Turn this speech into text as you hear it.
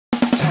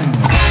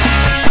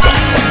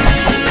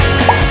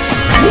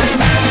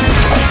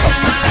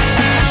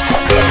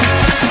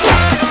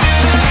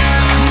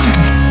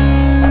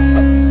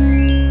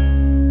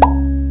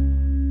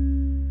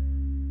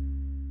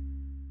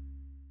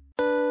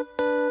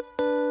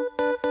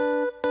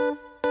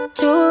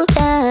too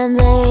damn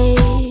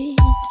late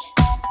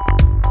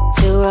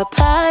to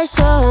apply,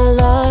 so I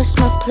lost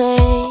my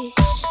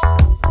place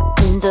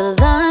in the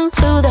line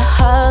to the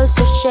house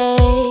of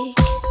shake,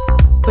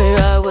 where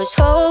I was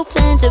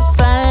hoping to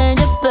find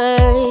a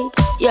babe.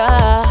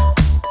 Yeah.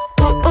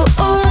 Ooh, ooh,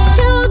 ooh.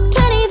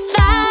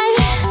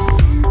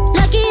 225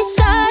 lucky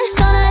stars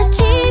on a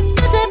cheap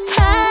visit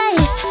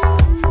price,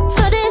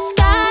 for this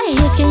guy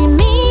is giving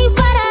me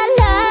what I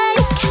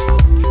like.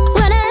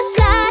 When I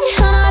slide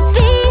on a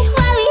beat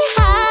while we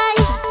high,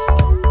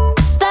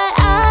 but I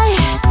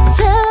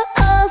fell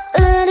off,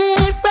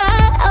 landed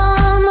right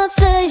on my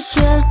face.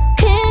 Yeah,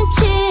 can't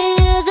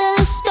hear the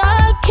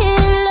star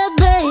killer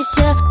bass.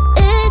 Yeah,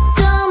 it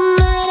don't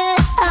matter,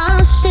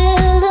 I'm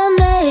still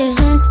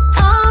amazing.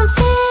 I'm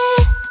free,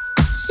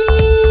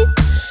 see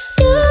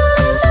you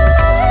never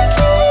like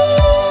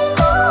it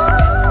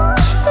more.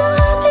 So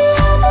happy I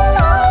have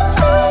lost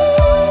me.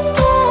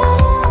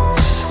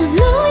 I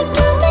know it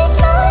can be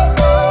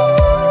frightening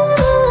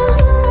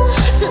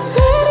to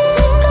let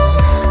it go.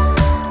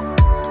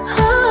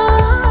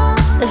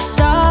 The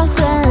south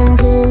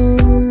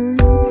landing,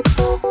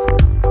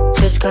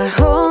 just got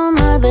home,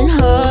 I've been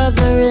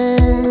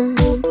hovering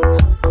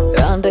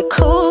around the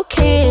cool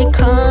kid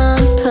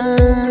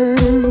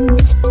compound.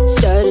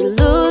 Started to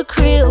look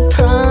real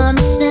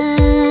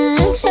promising,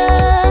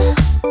 yeah.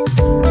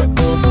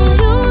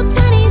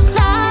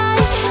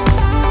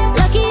 225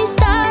 lucky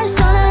stars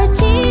on a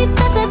cheap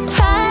visit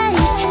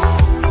price,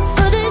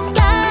 for this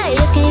guy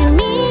is giving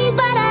me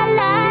what I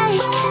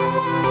like.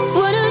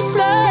 Wouldn't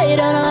flight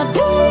on a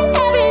beat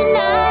every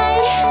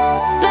night,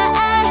 but I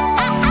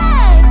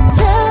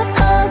fell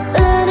off,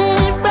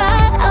 landed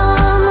right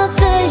on my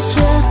face.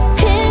 Yeah,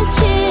 can't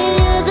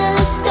hear the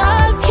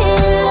star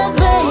killer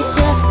bass.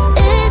 Yeah,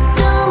 it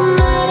don't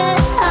matter,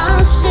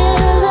 I'm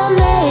still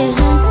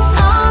amazing.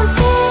 I'm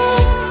free,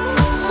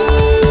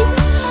 see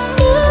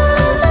you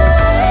never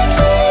like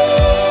me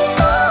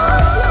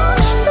more.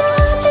 So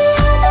happy I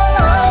have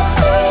lost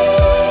me.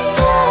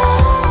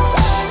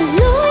 I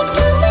know it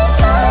can be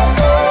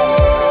frightening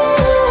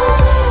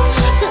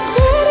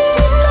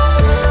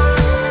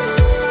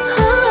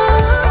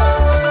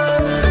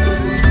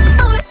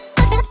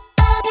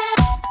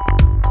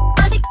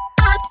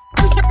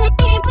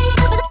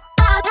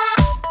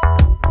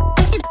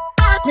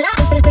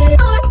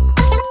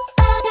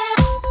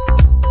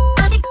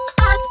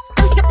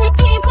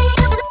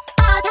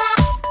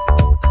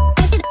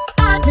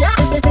to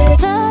let it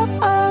top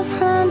of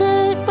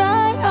landed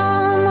right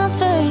on my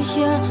face.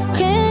 Yeah,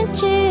 can't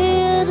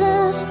hear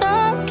the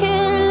star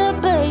killer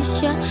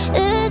bass. Yeah,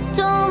 it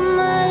don't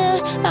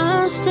matter,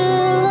 I'm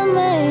still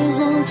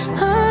amazing.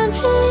 I'm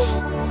free,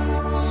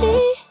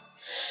 see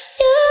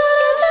you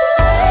never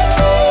like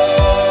me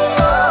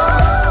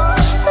more.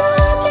 So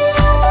happy I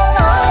have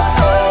lost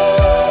me. I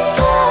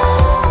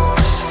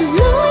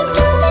know it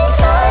can be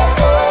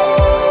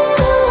frightening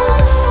to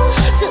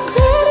let it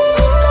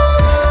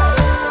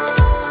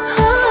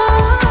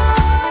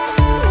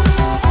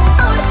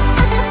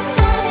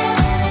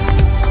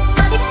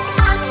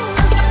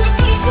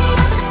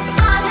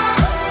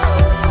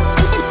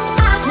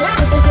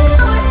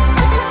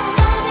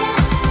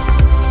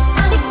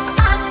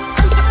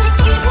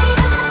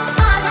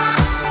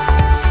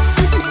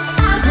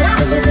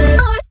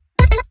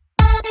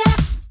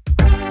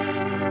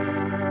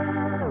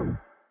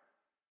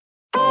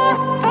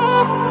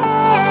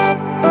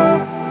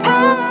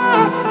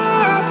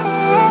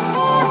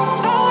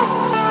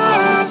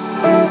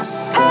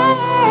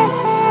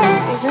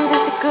Isn't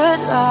this a good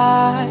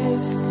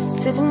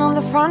life? Sitting on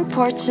the front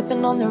porch,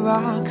 sipping on the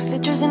rocks.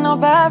 Citrus in our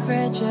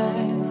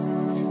beverages,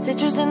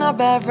 citrus in our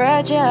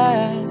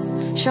beverages.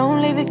 Show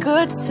only the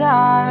good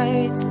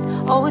sides.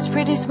 Always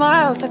pretty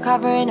smiles are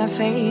covering our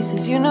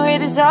faces. You know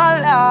it is all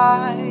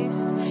lies.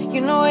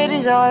 You know it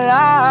is all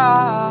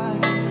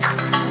lies.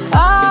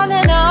 On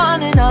and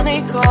on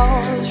it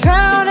goes,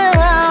 round and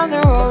round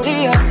the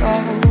rodeo.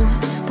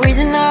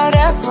 Breathing out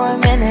air for a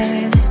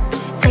minute,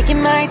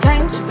 taking my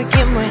time to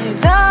begin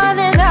with. On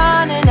and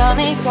on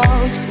it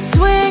goes,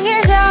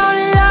 swinging down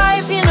in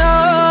life, you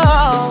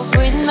know.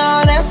 Breathing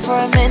out air for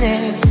a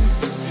minute,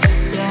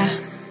 yeah.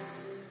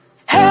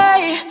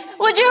 Hey,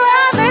 would you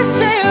rather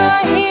stay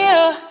right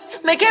here,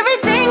 make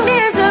everything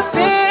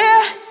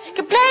disappear?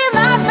 Could play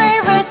my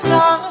favorite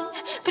song,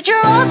 put your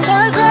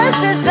rose-colored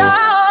glasses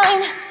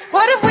on.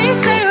 What if we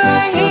stay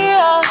right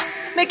here,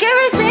 make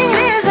everything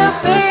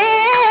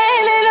disappear?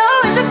 Lay low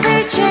in the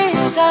beaching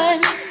sun,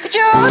 put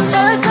your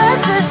rose-colored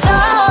glasses on.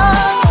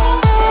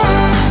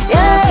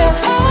 Yeah,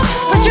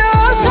 put your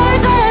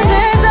rose-colored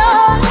glasses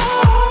on.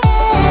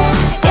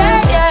 Yeah,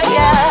 yeah,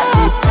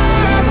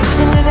 yeah.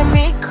 Isn't it a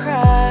big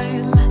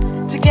crime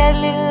to get a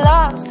little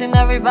lost in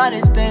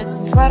everybody's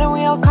business? Why don't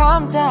we all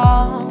calm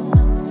down?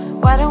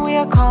 Why don't we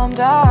all calm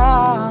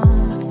down?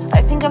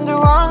 I think I'm the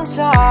wrong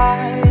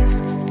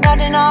size, not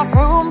enough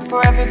room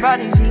for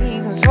everybody's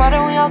egos. Why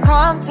don't we all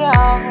calm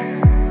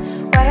down?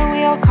 Why don't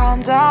we all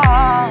calm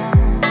down?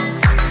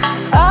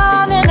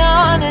 On and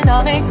on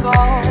it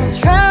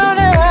goes, round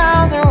and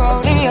round the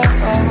rodeo.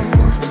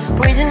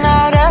 Breathing out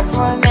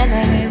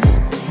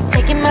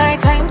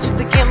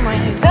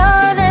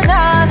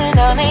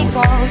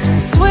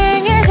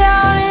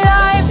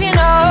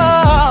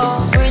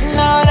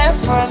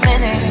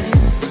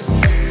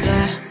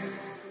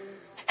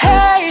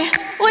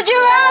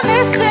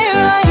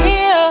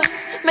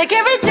make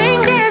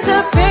everything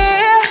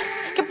disappear.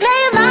 Keep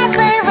playing my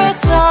favorite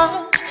song,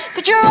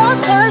 put your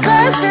rose-colored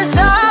glasses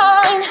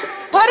on.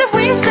 What if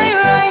we stay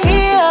right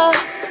here,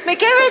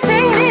 make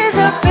everything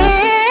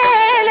disappear?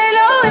 Lay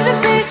low in the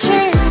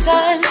beaching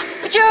sun,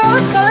 put your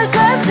rose-colored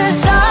glasses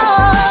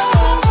on.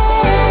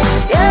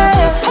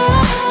 Yeah,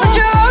 put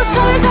your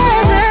rose-colored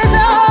glasses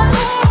on.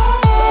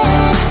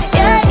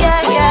 Yeah,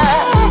 yeah, yeah.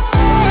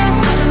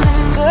 It's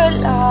a good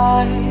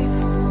life,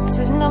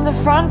 sitting on the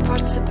front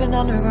porch, sipping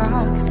on the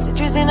rocks.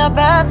 Citrus in our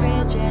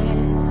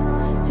beverages,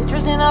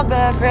 citrus in our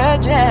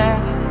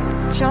beverages.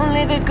 Show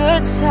only the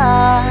good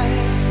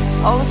sides,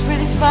 always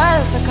pretty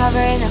smiles are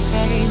covering her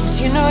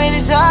face. You know it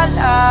is all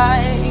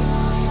lies,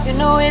 you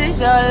know it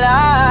is all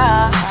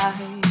lies.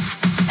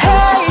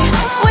 Hey,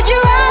 would you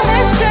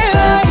rather stay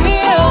right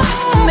here,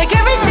 make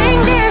everything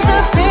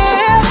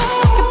disappear?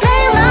 Keep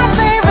playing my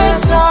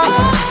favorite song,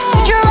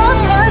 put your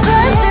rose-colored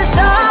glasses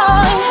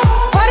on.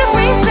 What if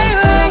we stay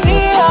right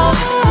here,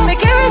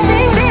 make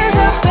everything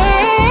disappear?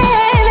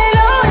 Lay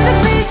low in the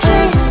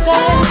beaching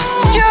sun,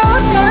 put your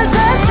rose-colored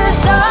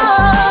glasses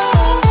on.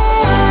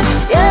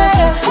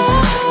 Yeah,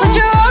 put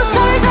your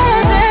rose-colored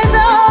glasses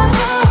on.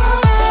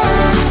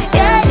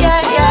 Yeah,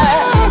 yeah, yeah.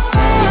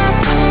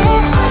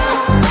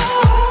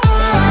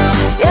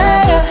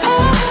 Yeah,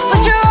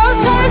 put your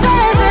rose-colored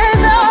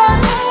glasses on.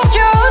 Put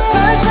your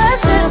rose-colored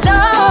glasses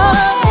on.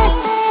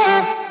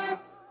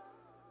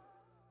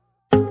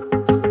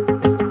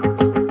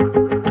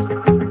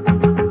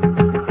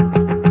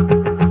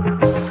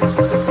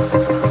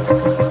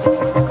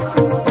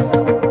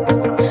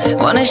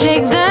 Wanna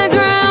shake the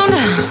ground,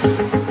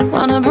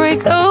 wanna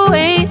break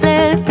away,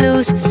 let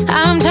loose.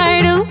 I'm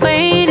tired of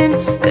waiting,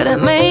 gotta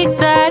make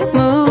that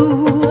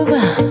move.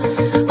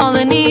 All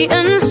the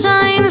neon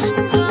signs,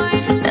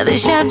 now they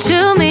shout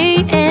to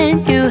me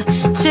and you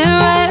to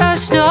write our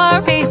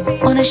story.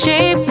 Wanna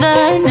shape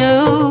the new.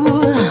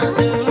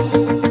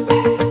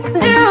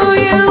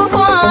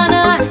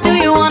 Do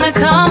you wanna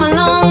come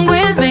along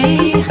with me?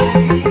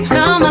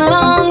 Come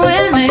along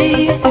with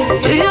me.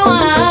 Do you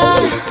wanna?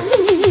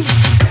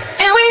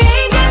 And we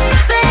ain't got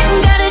nothing,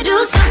 gotta do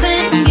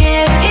something,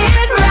 get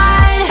it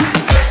right.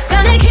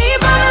 Gonna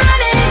keep on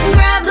running,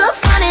 grab the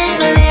fun and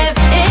live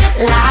it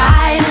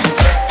light.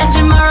 And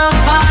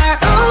tomorrow's far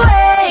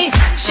away,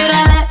 should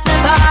I let the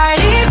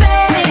party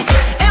fade?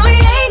 And we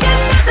ain't got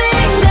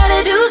nothing,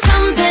 gotta do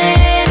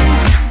something,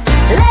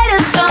 let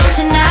us go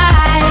tonight.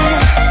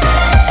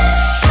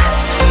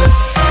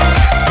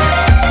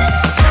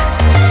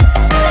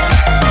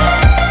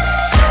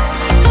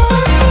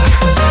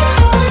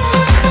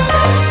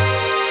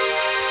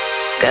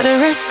 Got a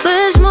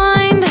restless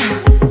mind,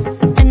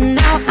 and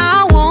now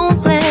I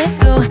won't let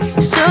go.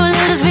 So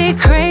let us be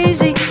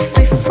crazy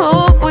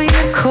before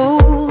we're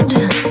cold.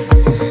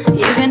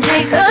 You can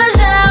take us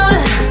out,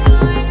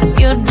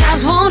 your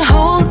doubts won't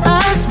hold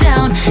us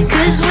down,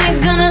 'cause we're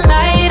gonna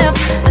light up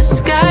the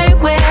sky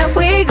where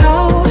we go.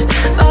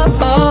 Oh,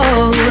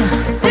 oh.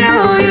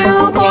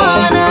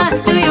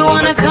 Do you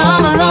wanna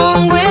come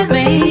along with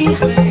me?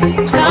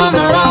 Come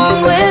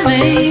along with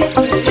me.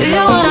 Do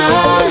you wanna?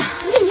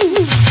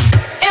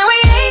 And we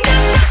ain't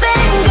got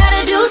nothing,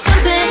 gotta do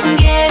something,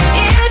 get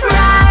it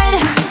right.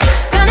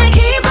 Gonna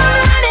keep on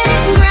running,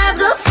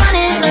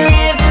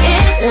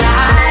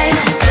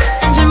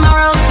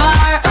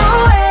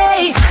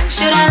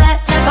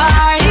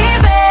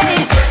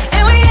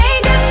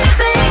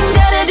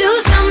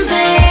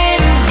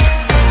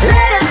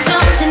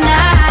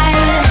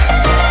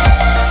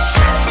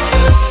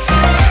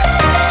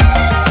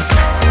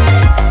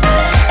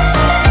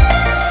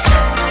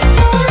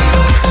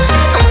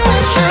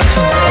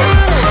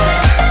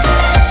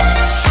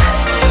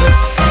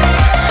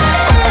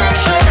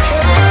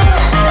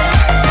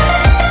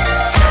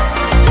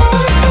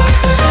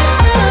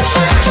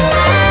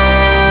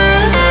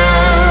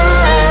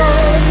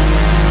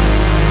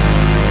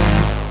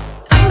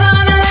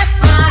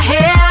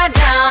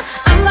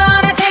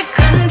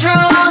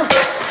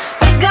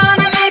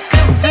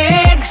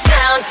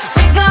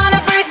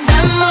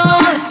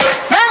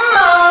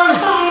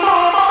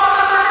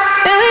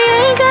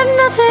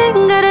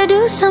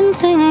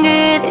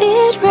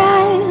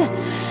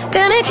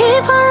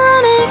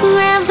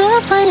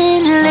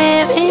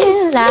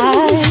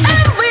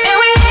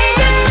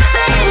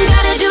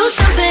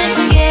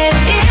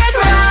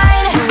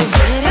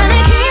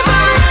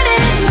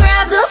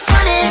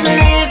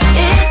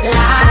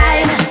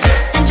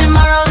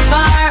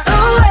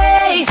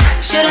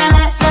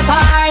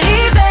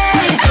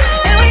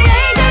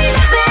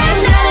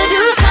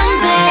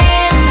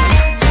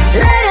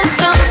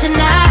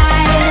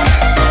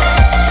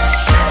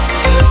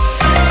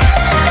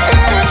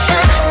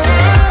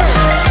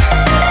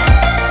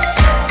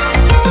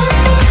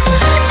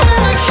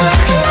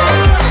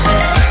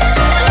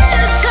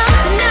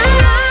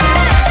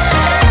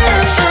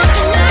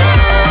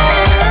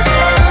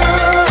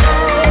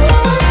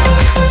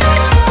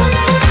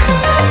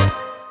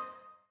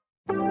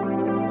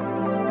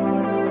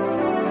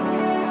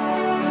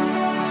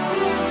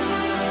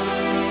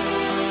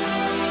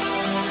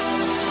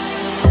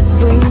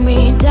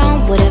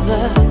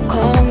 whatever.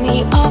 Call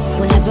me off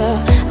whenever.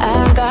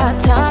 I got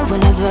time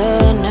whenever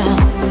now.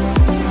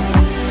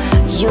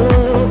 You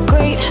look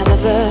great,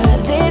 however,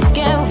 this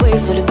can't wait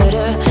for the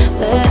better.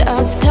 Let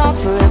us talk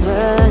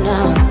forever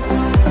now.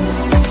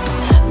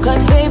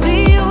 Cause baby,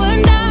 you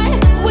and I,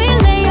 we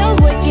lay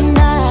awake at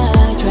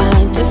night,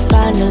 trying to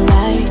find a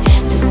light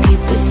to keep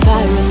this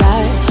fire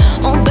alive.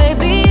 Oh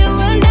baby, you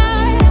and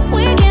I,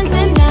 we can't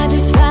deny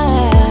this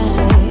fight.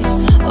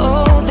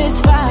 Oh, this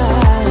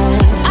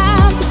fight.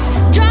 I'm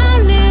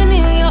drowning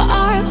in your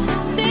arms,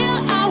 still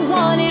I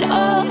want it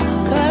all.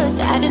 Cause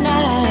I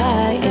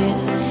deny it,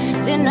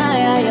 deny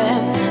I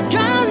am.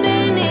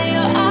 Drowning in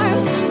your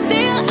arms,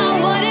 still I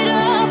want it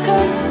all.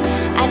 Cause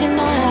I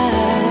deny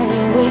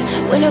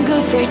we're no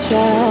good for each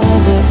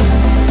other.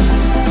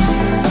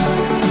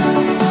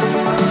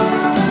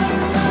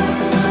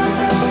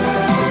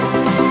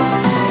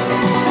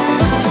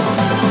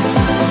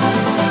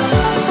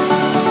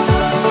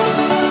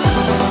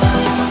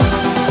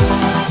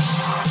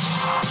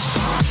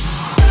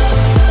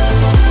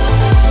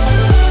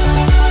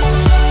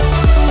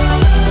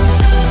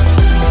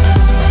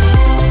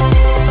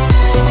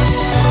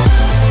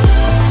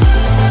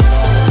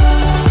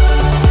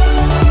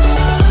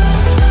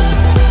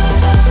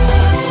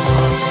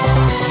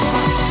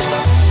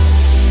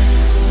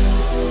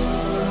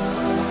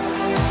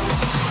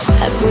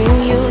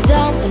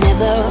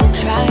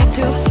 Try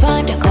to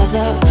find a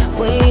clever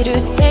way to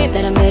say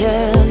that I'm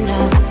better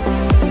now.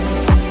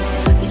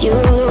 You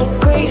look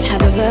great,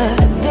 however,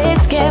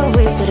 this can't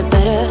wait for the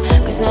better.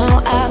 Cause now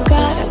I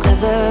got a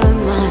clever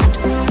mind.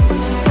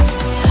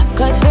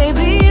 Cause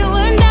baby, you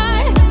and I,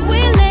 we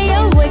lay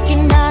awake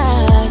at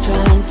night,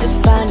 trying to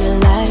find a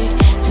light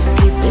to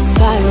keep this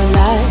fire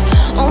alive.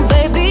 Oh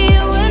baby,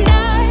 you and I,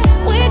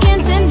 we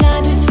can't deny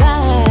this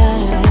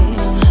fight.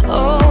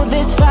 Oh,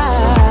 this fight.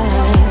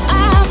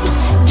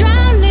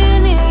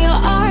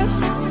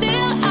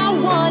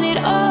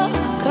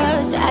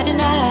 I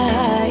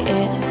deny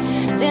it,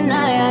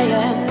 deny I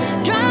am.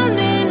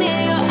 Drowning in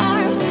your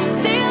arms,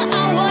 still I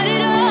want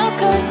it all.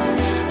 Cause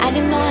I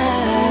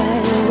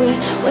deny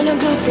we're no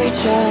good for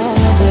each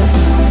other.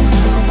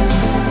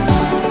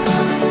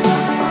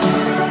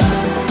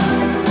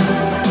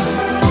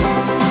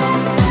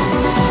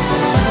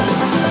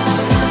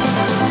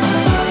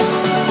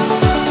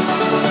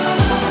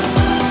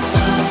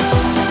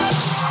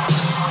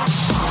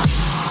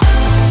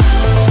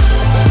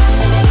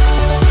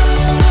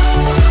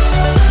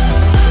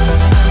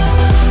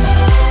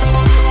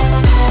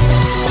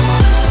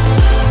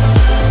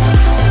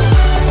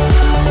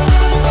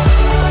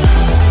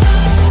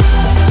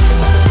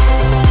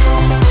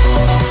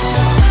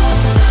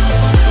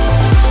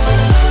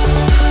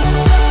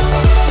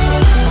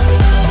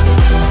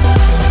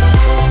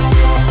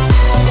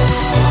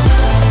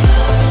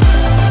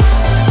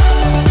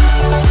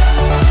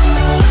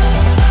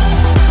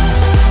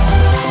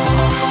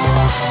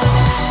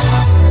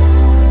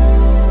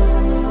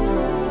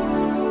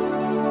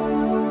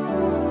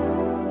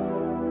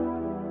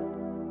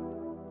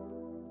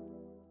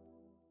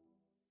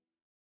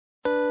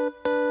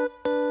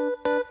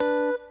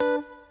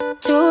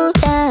 Too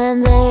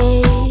damn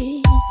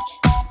late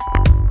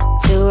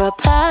to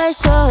reply,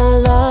 so I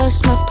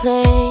lost my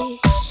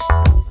place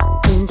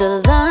in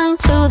the line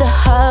to the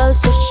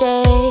house of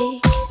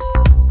shake,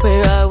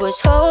 where I was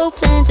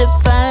hoping to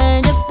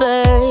find a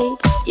babe.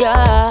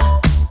 Yeah.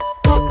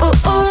 Ooh, ooh,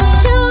 ooh.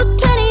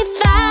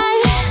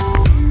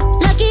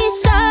 225 lucky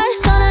stars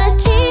on a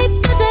cheap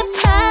visit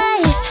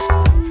price.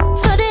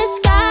 For this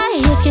guy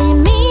who's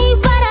giving me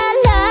what I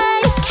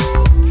like.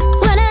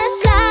 When I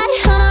slide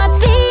on a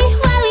beat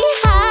while we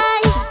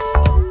high,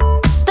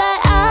 but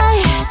I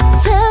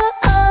fell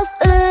off,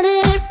 let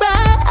it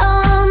right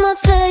on my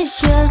face.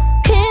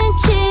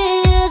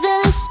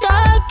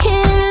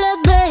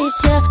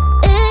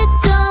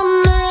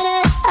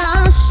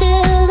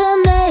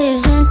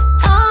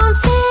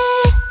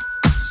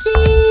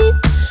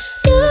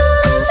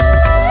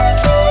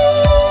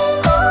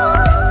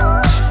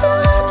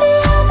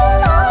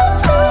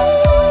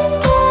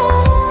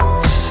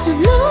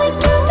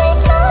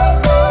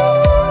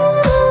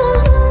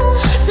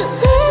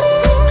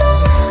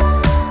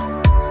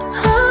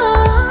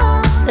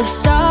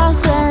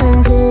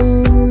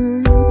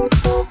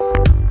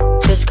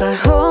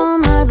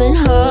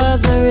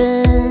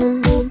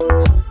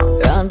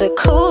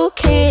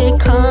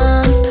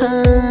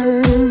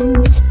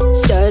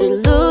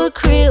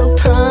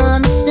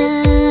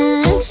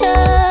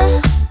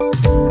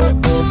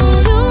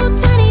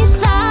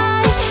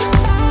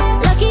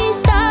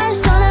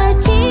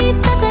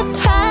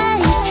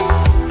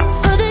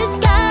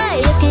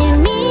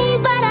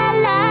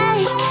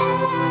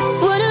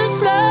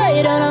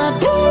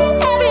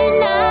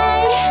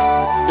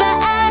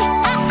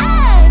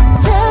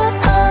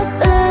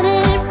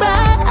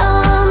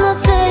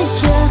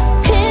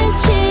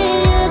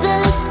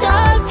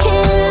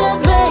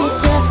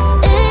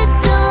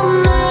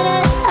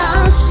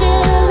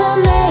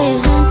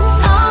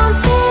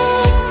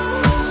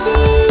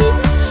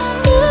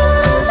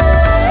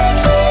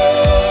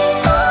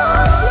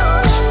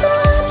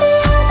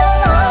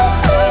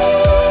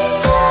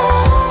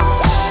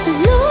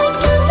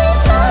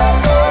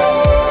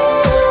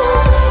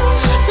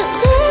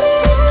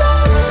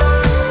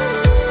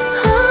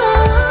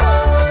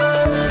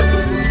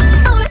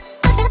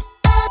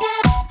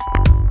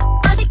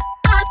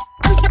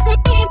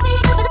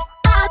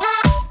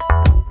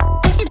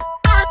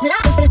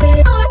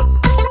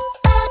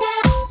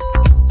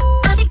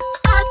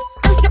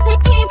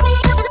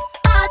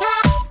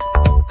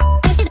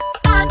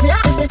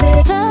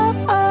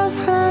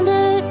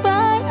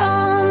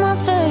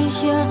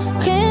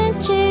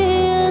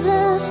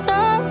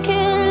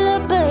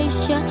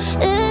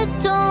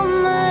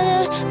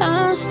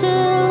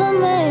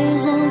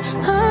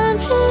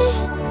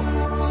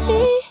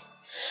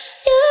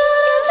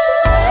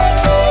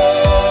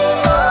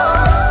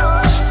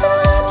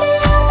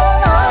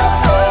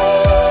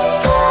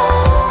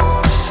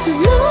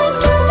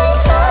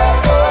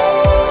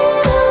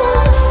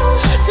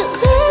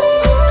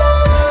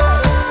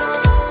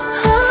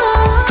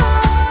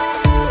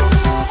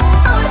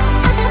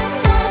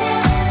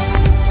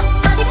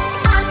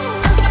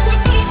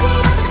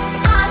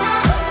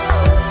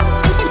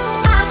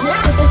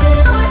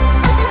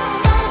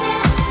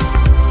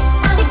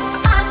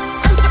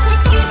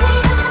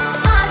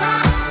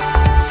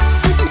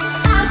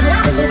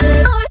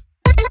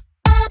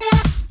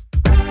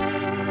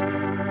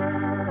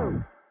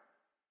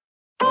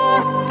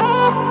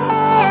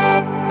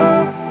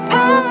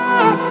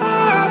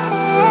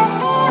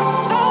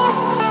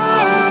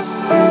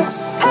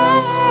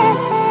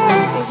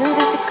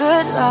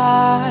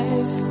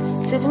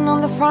 Sitting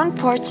on the front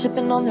porch,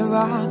 sipping on the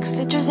rocks.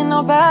 Citrus in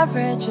our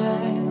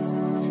beverages,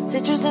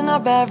 citrus in our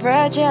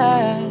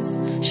beverages.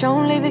 Show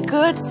only the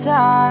good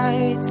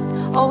sides.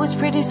 Always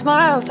pretty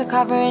smiles are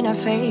covering our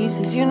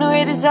faces. You know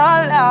it is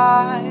all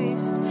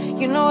lies.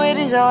 You know it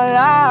is all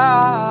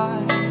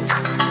lies.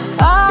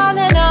 On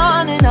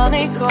and on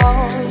it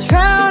goes,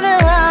 round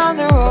and round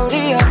the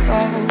rodeo.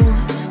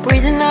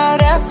 Breathing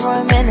out air for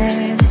a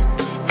minute,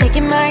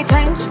 taking my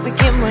time to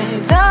begin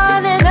with.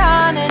 On and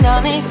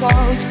on it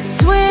goes,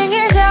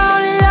 swinging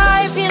down in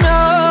life, you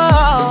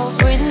know.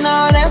 Breathing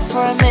out air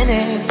for a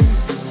minute,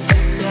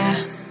 yeah.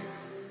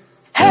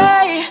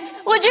 Hey,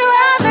 would you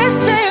rather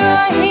stay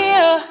right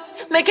here,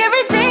 make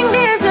everything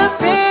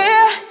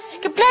disappear?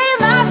 Can play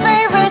my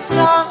favorite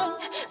song,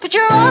 put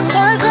your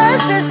rose-colored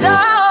glasses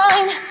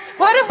on.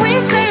 What if we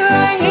stay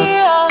right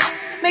here,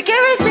 make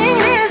everything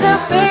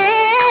disappear?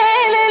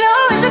 Lay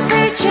low in the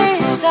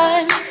beach's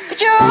sun, put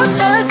your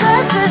rose-colored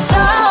glasses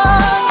on.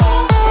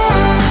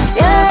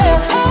 Yeah,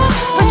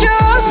 put your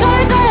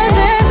rose-colored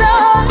glasses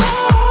on.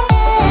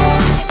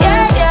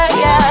 Yeah, yeah,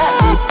 yeah.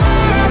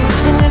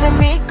 Isn't it a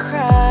big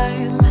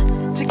crime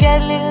to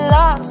get a little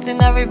lost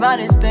in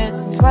everybody's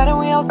business? Why don't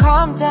we all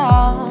calm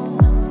down?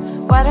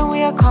 Why don't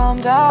we all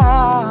calm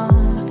down?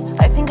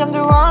 I think I'm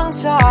the wrong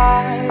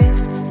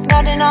size,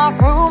 not enough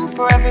room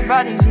for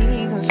everybody's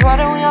egos. Why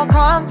don't we all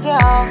calm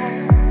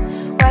down?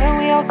 Why don't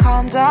we all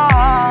calm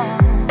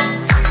down?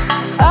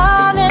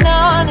 On and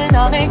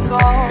on it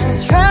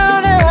goes,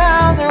 round and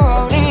round the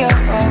rodeo.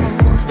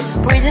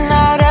 Breathing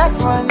out air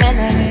for a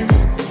minute,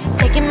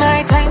 taking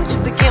my time to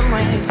begin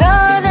with.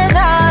 On and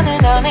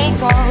on it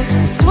goes,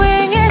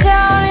 swinging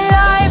down in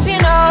life, you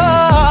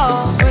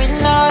know.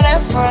 Breathing out air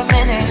for a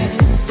minute,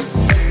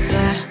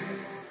 yeah.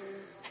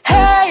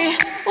 Hey,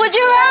 would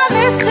you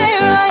rather stay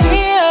right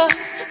here,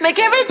 make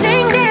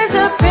everything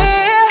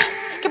disappear?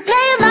 Can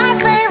play my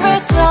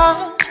favorite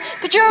song,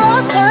 put your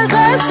rose-colored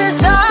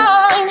glasses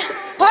on.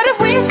 What if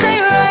we stay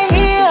right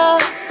here,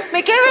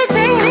 make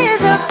everything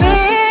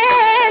disappear?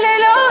 Lay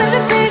low in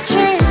the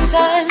beach's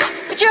sun,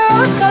 put your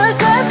rose-colored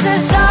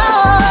glasses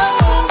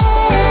on.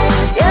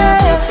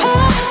 Yeah,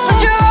 put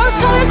your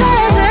rose-colored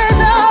glasses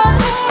on.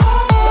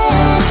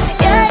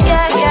 Yeah,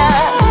 yeah,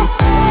 yeah.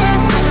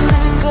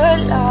 It's a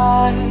good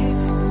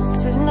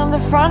life, sitting on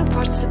the front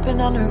porch, sipping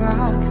on the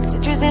rocks.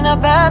 Citrus in our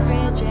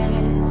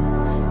beverages,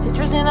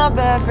 citrus in our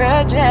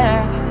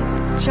beverages.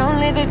 Show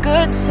only the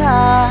good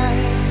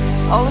sides.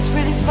 Always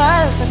pretty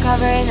smiles are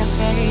covering our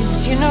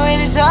faces. You know it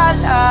is all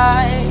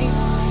lies.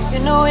 You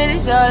know it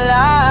is all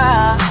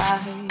lies.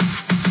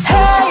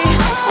 Hey,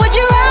 would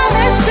you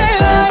rather stay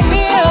right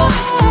here,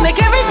 make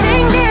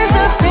everything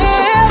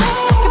disappear?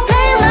 Can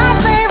play my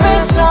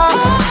favorite song,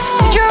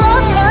 put your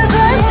rose-colored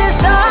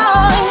glasses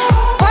on.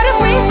 What if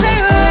we stay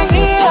right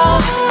here,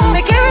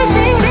 make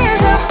everything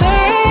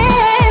disappear?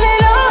 Lay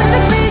low in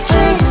the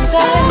beach's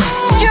sun,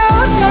 put your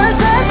rose-colored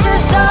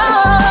glasses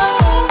on.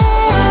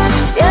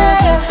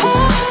 Yeah,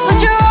 put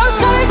your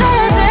rose-colored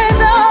glasses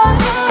on.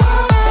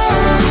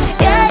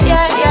 Yeah,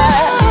 yeah, yeah.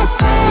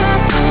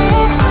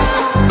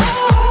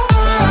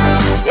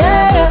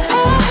 Yeah,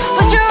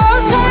 put your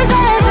rose-colored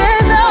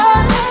glasses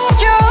on. Put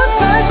your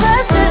rose-colored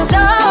glasses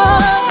on.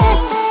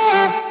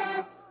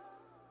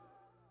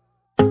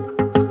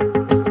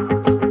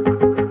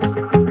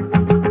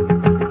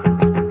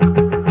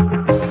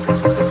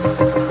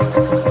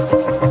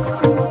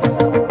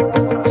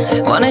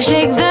 Wanna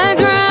shake the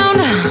ground,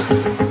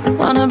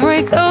 wanna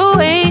break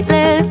away,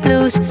 let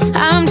loose.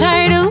 I'm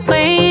tired of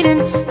waiting,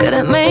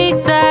 gotta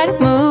make that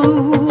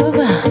move.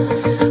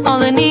 All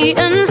the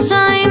neon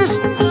signs,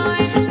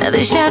 now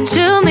they shout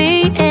to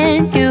me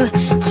and you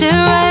to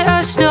write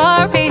our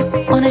story.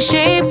 Wanna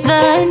shape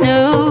the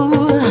new.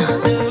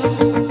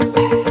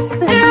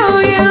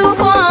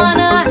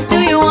 Do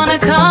you wanna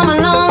come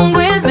along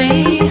with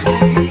me?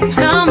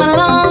 Come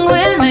along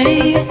with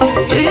me.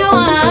 Do you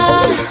wanna?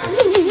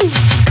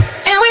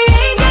 And we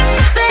ain't got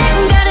nothing,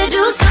 gotta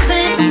do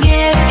something,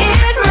 get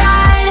it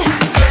right.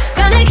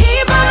 Gonna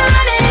keep on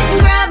running,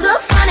 grab the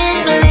fun and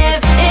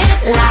live it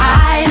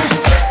light.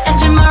 And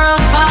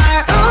tomorrow's far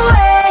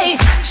away,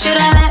 should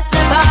I let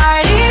the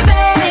party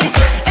fade?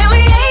 And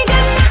we ain't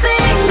got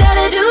nothing,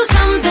 gotta do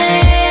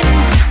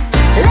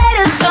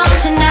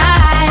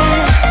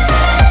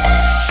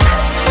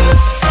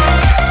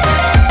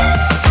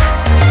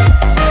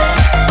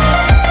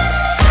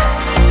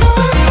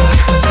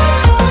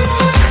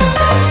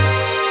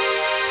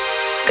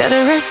Got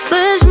a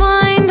restless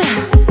mind,